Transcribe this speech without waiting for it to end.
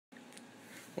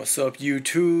What's up,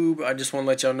 YouTube? I just want to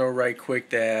let y'all know right quick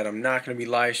that I'm not going to be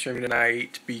live streaming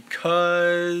tonight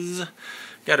because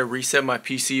got to reset my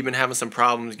PC. Been having some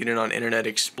problems getting on Internet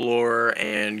Explorer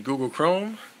and Google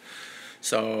Chrome.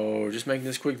 So just making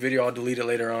this quick video. I'll delete it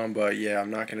later on, but yeah, I'm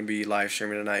not going to be live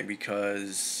streaming tonight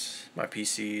because my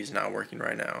PC is not working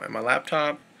right now. And my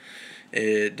laptop,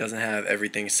 it doesn't have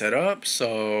everything set up,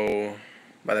 so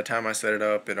by the time I set it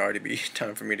up, it'd already be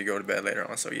time for me to go to bed later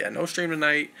on. So yeah, no stream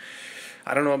tonight.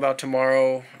 I don't know about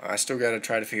tomorrow. I still got to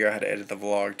try to figure out how to edit the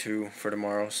vlog too for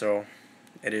tomorrow. So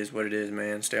it is what it is,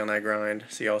 man. Stay on that grind.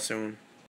 See y'all soon.